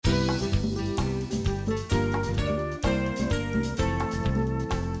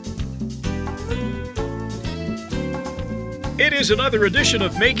It is another edition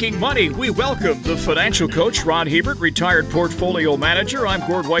of Making Money. We welcome the financial coach, Ron Hebert, retired portfolio manager. I'm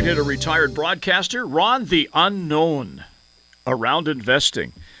Gord Whitehead, a retired broadcaster. Ron, the unknown around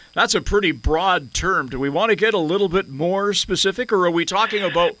investing. That's a pretty broad term. Do we want to get a little bit more specific, or are we talking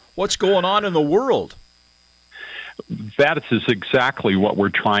about what's going on in the world? That is exactly what we're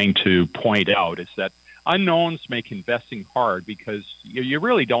trying to point out, is that unknowns make investing hard because you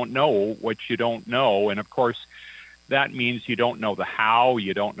really don't know what you don't know. And, of course, that means you don't know the how,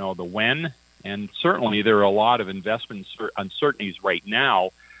 you don't know the when. And certainly there are a lot of investment uncertainties right now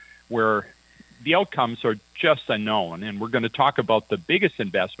where the outcomes are just unknown. And we're going to talk about the biggest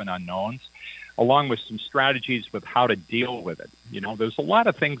investment unknowns, along with some strategies with how to deal with it. You know, there's a lot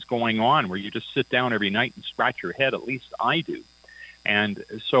of things going on where you just sit down every night and scratch your head. At least I do. And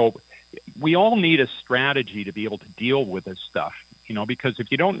so we all need a strategy to be able to deal with this stuff, you know, because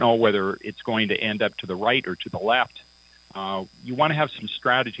if you don't know whether it's going to end up to the right or to the left, you want to have some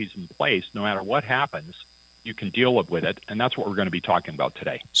strategies in place. No matter what happens, you can deal with it. And that's what we're going to be talking about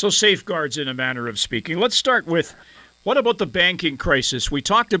today. So safeguards, in a manner of speaking. Let's start with, what about the banking crisis? We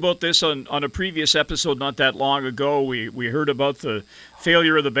talked about this on a previous episode not that long ago. We heard about the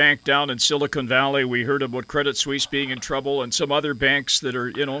failure of the bank down in Silicon Valley. We heard about Credit Suisse being in trouble and some other banks that are,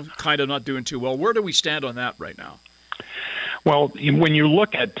 you know, kind of not doing too well. Where do we stand on that right now? Well, when you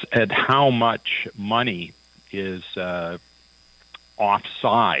look at how much money is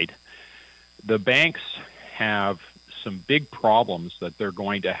offside, the banks have some big problems that they're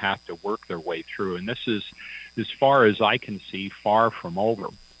going to have to work their way through. And this is, as far as I can see, far from over.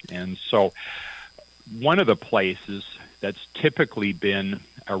 And so one of the places that's typically been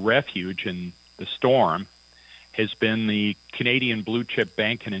a refuge in the storm has been the Canadian blue chip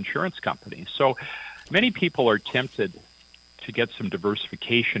bank and insurance companies. So many people are tempted to get some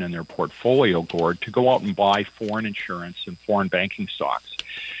diversification in their portfolio, Gord, to go out and buy foreign insurance and foreign banking stocks.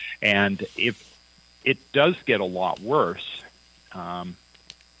 And if it does get a lot worse,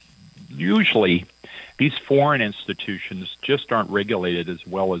 usually these foreign institutions just aren't regulated as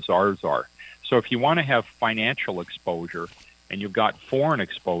well as ours are. So if you want to have financial exposure and you've got foreign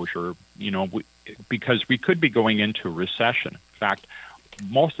exposure, you know, because we could be going into a recession. In fact,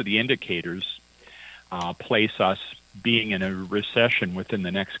 most of the indicators place us being in a recession within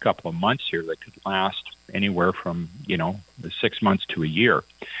the next couple of months here that could last anywhere from, 6 months to a year.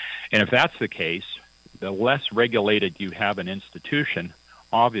 And if that's the case, the less regulated you have an institution,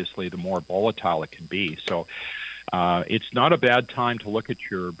 obviously the more volatile it can be. So it's not a bad time to look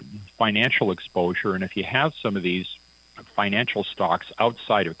at your financial exposure. And if you have some of these financial stocks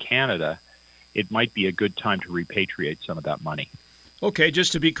outside of Canada, it might be a good time to repatriate some of that money. Okay,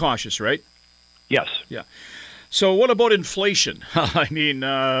 just to be cautious, right? Yes. Yeah. So what about inflation? I mean,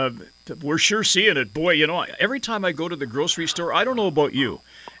 we're sure seeing it. Boy, every time I go to the grocery store, I don't know about you,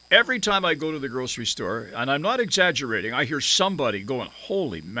 every time I go to the grocery store, and I'm not exaggerating, I hear somebody going,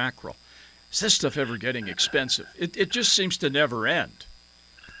 holy mackerel, is this stuff ever getting expensive? It just seems to never end.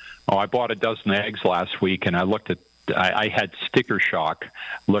 Oh, I bought a dozen eggs last week, and I had sticker shock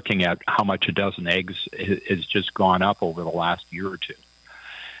looking at how much a dozen eggs has just gone up over the last year or two.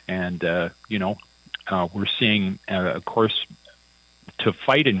 And, we're seeing, of course, to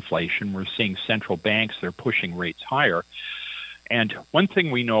fight inflation, we're seeing central banks, they're pushing rates higher. And one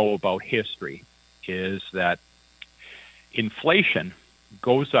thing we know about history is that inflation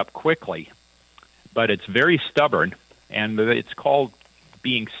goes up quickly, but it's very stubborn, and it's called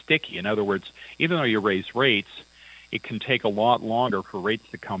being sticky. In other words, even though you raise rates, it can take a lot longer for rates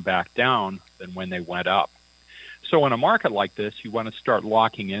to come back down than when they went up. So in a market like this, you want to start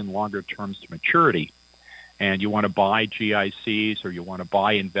locking in longer terms to maturity, and you want to buy GICs or you want to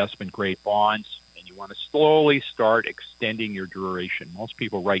buy investment-grade bonds, and you want to slowly start extending your duration. Most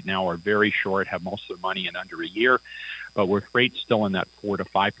people right now are very short, have most of their money in under a year, but with rates still in that 4 to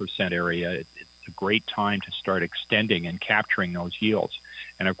 5% area, it's a great time to start extending and capturing those yields.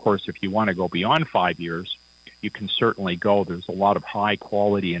 And of course, if you want to go beyond 5 years, you can certainly go. There's a lot of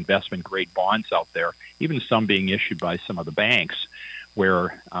high-quality investment-grade bonds out there, even some being issued by some of the banks,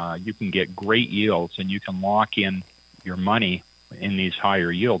 where you can get great yields and you can lock in your money in these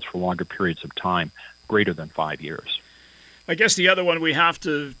higher yields for longer periods of time, greater than 5 years. I guess the other one we have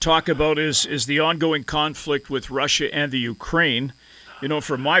to talk about is the ongoing conflict with Russia and the Ukraine.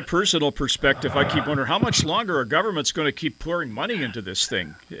 From my personal perspective, I keep wondering how much longer our government's going to keep pouring money into this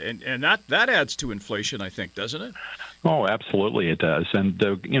thing. And that adds to inflation, I think, doesn't it? Oh, absolutely it does. And,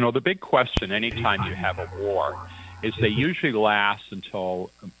 the big question anytime you have a war is they usually last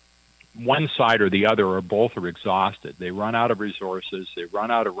until one side or the other or both are exhausted. They run out of resources, they run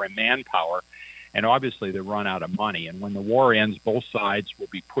out of manpower, And obviously, they run out of money. And when the war ends, both sides will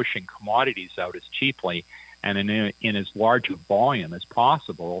be pushing commodities out as cheaply and in as large a volume as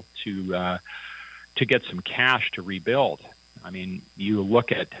possible to get some cash to rebuild. I mean, you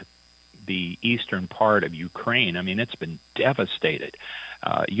look at the eastern part of Ukraine. I mean, it's been devastated.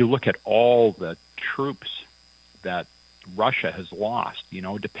 You look at all the troops that Russia has lost. You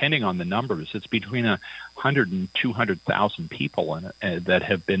know, depending on the numbers, it's between 100 and 200,000 people that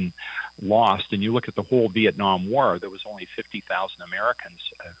have been lost. And you look at the whole Vietnam War, there was only 50,000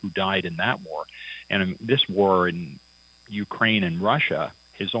 Americans who died in that war. And this war in Ukraine and Russia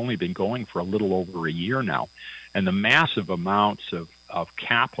has only been going for a little over a year now. And the massive amounts of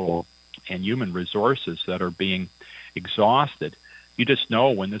capital and human resources that are being exhausted, you just know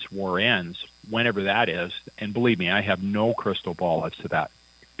when this war ends, whenever that is, and believe me, I have no crystal ball as to that.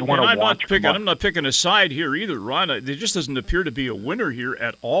 You want to watch. I'm not picking a side here either, Ron. There just doesn't appear to be a winner here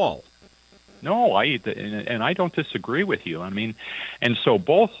at all. No, I don't disagree with you. I mean, and so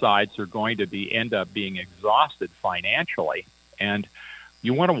both sides are going to end up being exhausted financially, and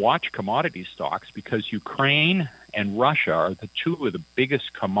you want to watch commodity stocks because Ukraine and Russia are the two of the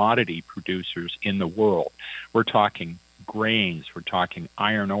biggest commodity producers in the world. We're talking grains, we're talking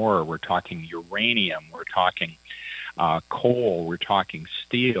iron ore, we're talking uranium, we're talking coal, we're talking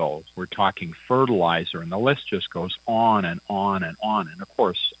steel, we're talking fertilizer, and the list just goes on and on and on. And of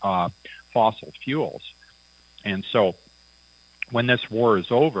course, fossil fuels. And so when this war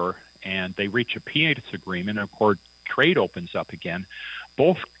is over and they reach a peace agreement, and of course trade opens up again,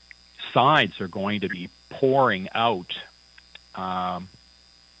 both sides are going to be pouring out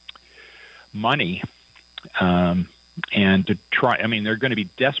money and to try. I mean, they're going to be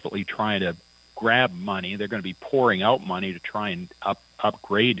desperately trying to grab money. They're going to be pouring out money to try and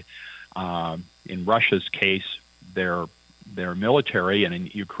upgrade. In Russia's case, their military, and in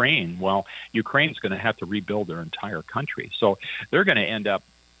Ukraine, well, Ukraine's going to have to rebuild their entire country. So they're going to end up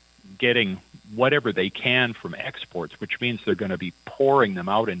getting whatever they can from exports, which means they're going to be pouring them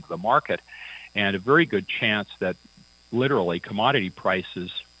out into the market, and a very good chance that literally commodity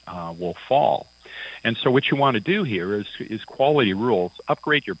prices will fall. And so what you want to do here is quality rules.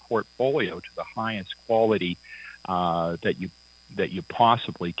 Upgrade your portfolio to the highest quality that you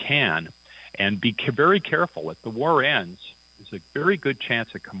possibly can, and be very careful. If the war ends, there's a very good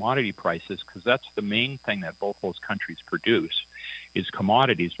chance that commodity prices, because that's the main thing that both those countries produce, is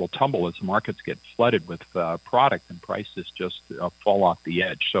commodities will tumble as markets get flooded with product and prices just fall off the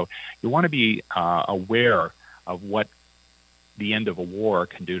edge. So you want to be aware of what the end of a war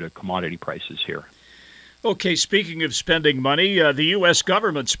can do to commodity prices here. Okay, speaking of spending money, the U.S.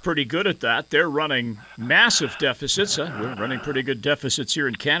 government's pretty good at that. They're running massive deficits. We're running pretty good deficits here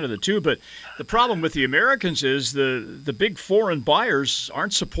in Canada, too. But the problem with the Americans is the big foreign buyers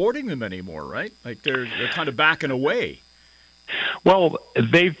aren't supporting them anymore, right? Like they're kind of backing away. Well,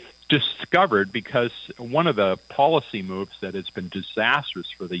 they've discovered, because one of the policy moves that has been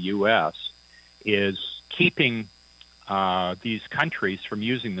disastrous for the U.S. is keeping these countries from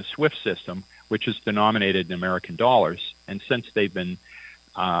using the SWIFT system, which is denominated in American dollars. And since they've been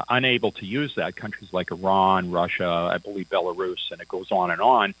unable to use that, countries like Iran, Russia, I believe Belarus, and it goes on and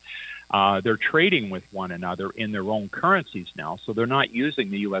on, they're trading with one another in their own currencies now. So they're not using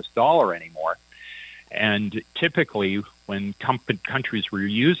the U.S. dollar anymore. And typically, when countries were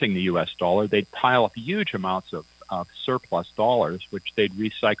using the U.S. dollar, they'd pile up huge amounts of surplus dollars, which they'd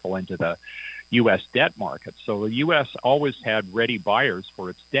recycle into the U.S. debt market. So the U.S. always had ready buyers for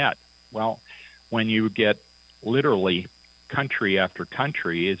its debt. Well, when you get literally country after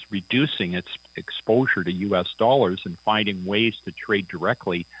country is reducing its exposure to U.S. dollars and finding ways to trade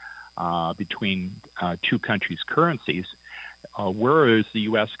directly between two countries' currencies, where is the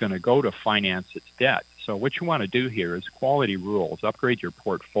U.S. going to go to finance its debt? So what you want to do here is quality rules. Upgrade your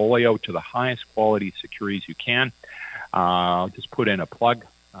portfolio to the highest quality securities you can. Just put in a plug.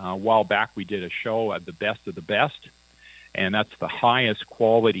 A while back, we did a show of the best, and that's the highest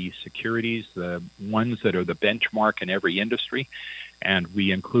quality securities, the ones that are the benchmark in every industry. And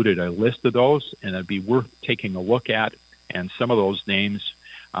we included a list of those, and it'd be worth taking a look at. And some of those names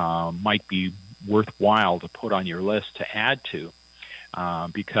might be worthwhile to put on your list to add to,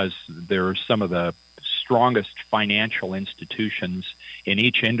 because they're some of the strongest financial institutions in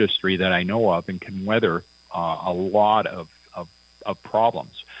each industry that I know of and can weather a lot of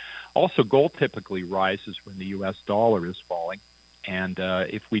problems. Also, gold typically rises when the U.S. dollar is falling. And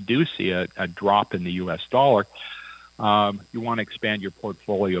if we do see a drop in the U.S. dollar, you want to expand your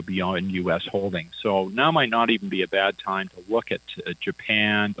portfolio beyond U.S. holdings. So now might not even be a bad time to look at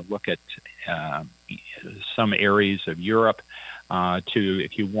Japan, to look at some areas of Europe,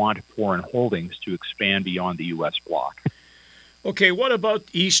 if you want foreign holdings, to expand beyond the U.S. bloc. Okay, what about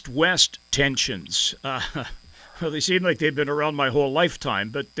East-West tensions? Well, they seem like they've been around my whole lifetime,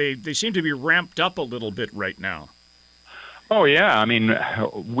 but they seem to be ramped up a little bit right now. Oh, yeah. I mean,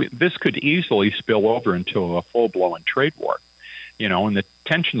 this could easily spill over into a full-blown trade war, and the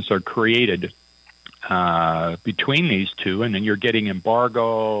tensions are created between these two, and then you're getting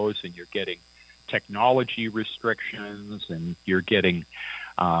embargoes, and you're getting technology restrictions, and you're getting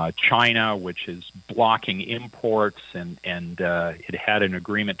China, which is blocking imports, and it had an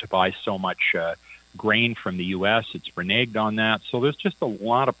agreement to buy so much grain from the U.S. It's reneged on that. So there's just a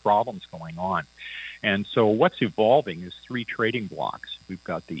lot of problems going on. And so what's evolving is three trading blocks. We've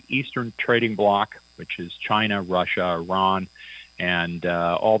got the Eastern Trading Bloc, which is China, Russia, Iran, and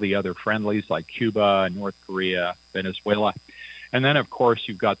all the other friendlies like Cuba, North Korea, Venezuela. And then, of course,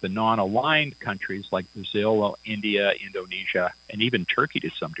 you've got the non-aligned countries like Brazil, India, Indonesia, and even Turkey to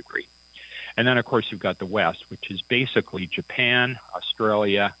some degree. And then, of course, you've got the West, which is basically Japan,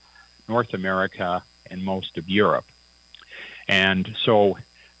 Australia, North America, and most of Europe. And so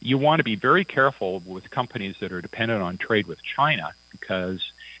you want to be very careful with companies that are dependent on trade with China,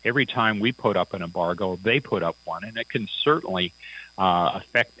 because every time we put up an embargo, they put up one, and it can certainly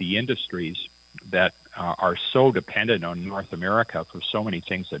affect the industries that are so dependent on North America for so many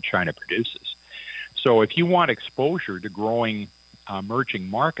things that China produces. So if you want exposure to growing emerging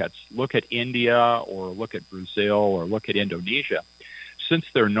markets, look at India or look at Brazil or look at Indonesia. Since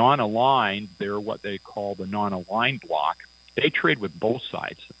they're non-aligned, they're what they call the non-aligned bloc. They trade with both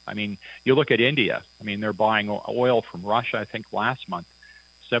sides. I mean, you look at India. I mean, they're buying oil from Russia. I think last month,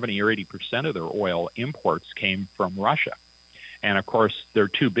 70 or 80% of their oil imports came from Russia. And, of course, they're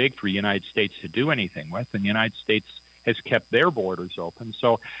too big for the United States to do anything with, and the United States has kept their borders open.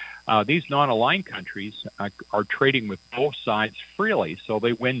 So these non-aligned countries are trading with both sides freely, so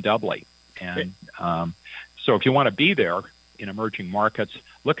they win doubly. And so if you want to be there in emerging markets,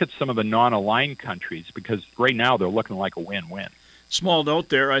 look at some of the non-aligned countries, because right now they're looking like a win-win. Small note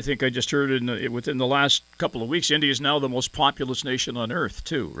there, I think I just heard within the last couple of weeks, India is now the most populous nation on earth,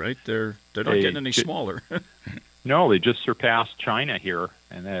 too, right? They're not getting any smaller. No, they just surpassed China here,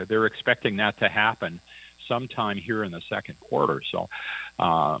 and they're expecting that to happen sometime here in the second quarter. So,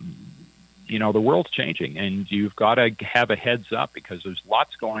 the world's changing, and you've got to have a heads up, because there's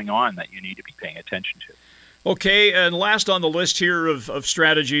lots going on that you need to be paying attention to. Okay, and last on the list here of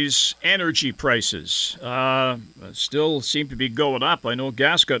strategies, energy prices still seem to be going up. I know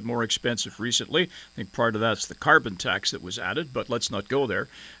gas got more expensive recently. I think part of that's the carbon tax that was added, but let's not go there.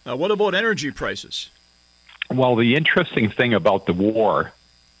 What about energy prices? Well, the interesting thing about the war,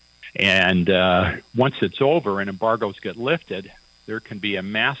 and once it's over and embargoes get lifted, there can be a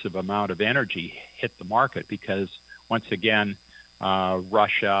massive amount of energy hit the market, because once again,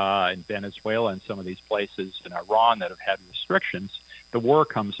 Russia and Venezuela and some of these places in Iran that have had restrictions, the war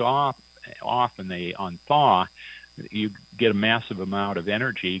comes off and they unthaw. You get a massive amount of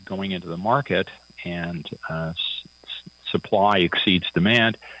energy going into the market, and supply exceeds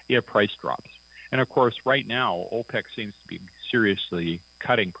demand. You have price drops. And of course, right now, OPEC seems to be seriously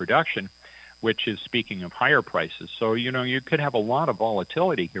cutting production, which is speaking of higher prices. So, you could have a lot of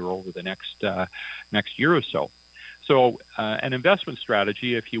volatility here over the next year or so. So an investment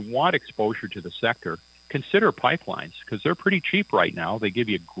strategy, if you want exposure to the sector, consider pipelines, because they're pretty cheap right now. They give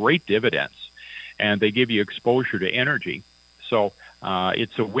you great dividends, and they give you exposure to energy. So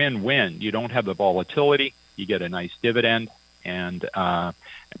it's a win-win. You don't have the volatility. You get a nice dividend, and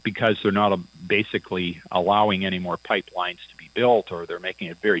because they're not basically allowing any more pipelines to be built, or they're making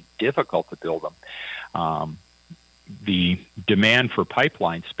it very difficult to build them, the demand for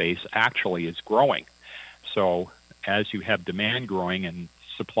pipeline space actually is growing. So as you have demand growing and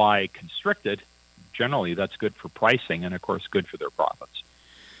supply constricted, generally that's good for pricing and, of course, good for their profits.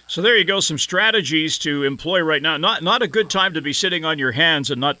 So there you go, some strategies to employ right now. Not a good time to be sitting on your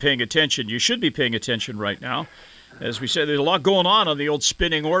hands and not paying attention. You should be paying attention right now. As we said, there's a lot going on the old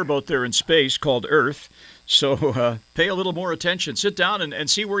spinning orb out there in space called Earth. So pay a little more attention. Sit down and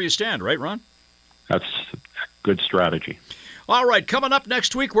see where you stand, right, Ron? That's a good strategy. All right, coming up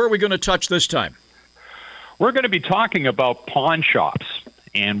next week, where are we going to touch this time? We're going to be talking about pawn shops.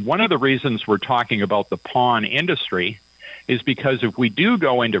 And one of the reasons we're talking about the pawn industry is because if we do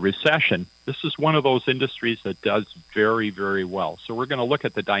go into recession, this is one of those industries that does very, very well. So we're going to look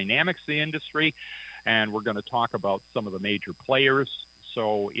at the dynamics of the industry, and we're going to talk about some of the major players.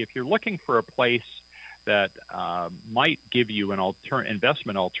 So if you're looking for a place that might give you an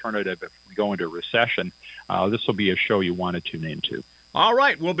investment alternative if we go into recession, this will be a show you want to tune into. All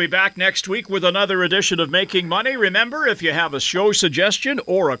right, we'll be back next week with another edition of Making Money. Remember, if you have a show suggestion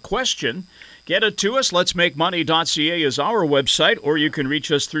or a question, get it to us. Let'sMakeMoney.ca is our website, or you can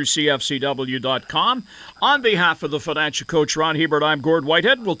reach us through CFCW.com. On behalf of the financial coach Ron Hebert, I'm Gord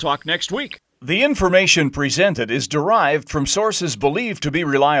Whitehead. We'll talk next week. The information presented is derived from sources believed to be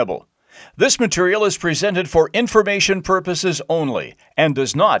reliable. This material is presented for information purposes only and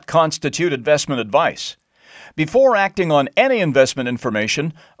does not constitute investment advice. Before acting on any investment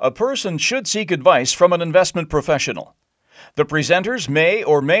information, a person should seek advice from an investment professional. The presenters may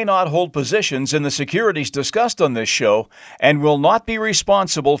or may not hold positions in the securities discussed on this show and will not be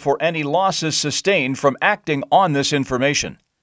responsible for any losses sustained from acting on this information.